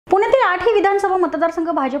पुण्यातील 8ही विधानसभा मतदारसंघ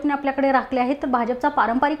भाजपने आपल्याकडे राखले आहेत। तर भाजपचा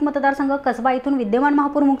पारंपरिक मतदारसंघ कसबा इथून विद्यमान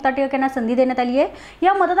महापौर मुक्ता टिळक यांना संधी देण्यात आली आहे।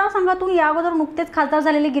 या मतदारसंघातून या अगोदर नुकतेच खासदार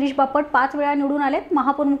झालेले गिरीश बापट 5 वेळा निवडून आलेत।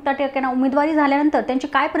 महापौर मुक्ता टिळक यांना उमेदवारी झाल्यानंतर त्यांची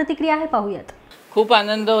काय प्रतिक्रिया आहे पाहूयात। खूप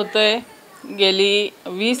आनंद होतोय। गेली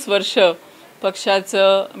 20 वर्ष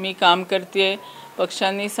पक्षाचं मी काम करते।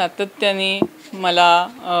 पक्षांनी सातत्याने मला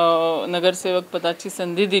नगरसेवक पदाची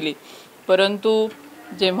संधी दिली, परंतु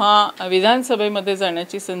जेव्हा विधानसभेमध्ये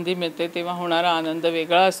जाण्याची संधी मिळते तेव्हा होणारा आनंद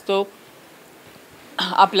वेगळा असतो।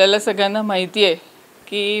 आपल्याला सगळ्यांना माहिती आहे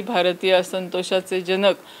की भारतीय असंतोषाचे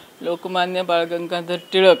जनक लोकमान्य बाळ गंगाधर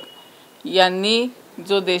टिळक यांनी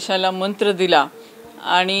जो देशाला मंत्र दिला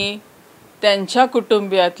आणि त्यांच्या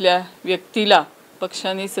कुटुंबियातल्या व्यक्तीला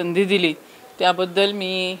पक्षाने संधी दिली, त्याबद्दल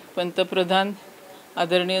मी पंतप्रधान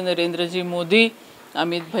आदरणीय नरेंद्रजी मोदी,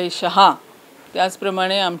 अमित भाई शहा,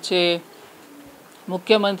 त्याचप्रमाणे आमचे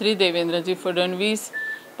मुख्यमंत्री देवेंद्रजी फडणवीस,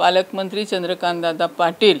 पालकमंत्री चंद्रकांतदादा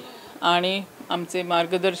पाटील आणि आमचे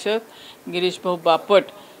मार्गदर्शक गिरीश भाऊ बापट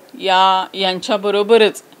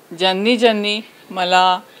यांच्याबरोबरच ज्यांनी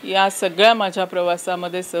मला या सगळ्या माझ्या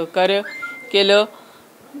प्रवासामध्ये सहकार्य केलं,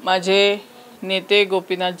 माझे नेते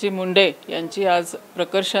गोपीनाथजी मुंडे यांची आज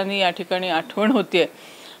प्रकर्षाने या ठिकाणी आठवण होते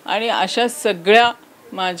आणि अशा सगळ्या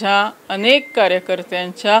माझ्या अनेक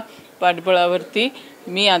कार्यकर्त्यांच्या पाठबळावरती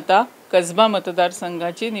मी आता कसबा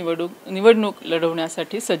मतदारसंघाची निवडणूक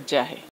लढवण्यासाठी सज्ज आहे।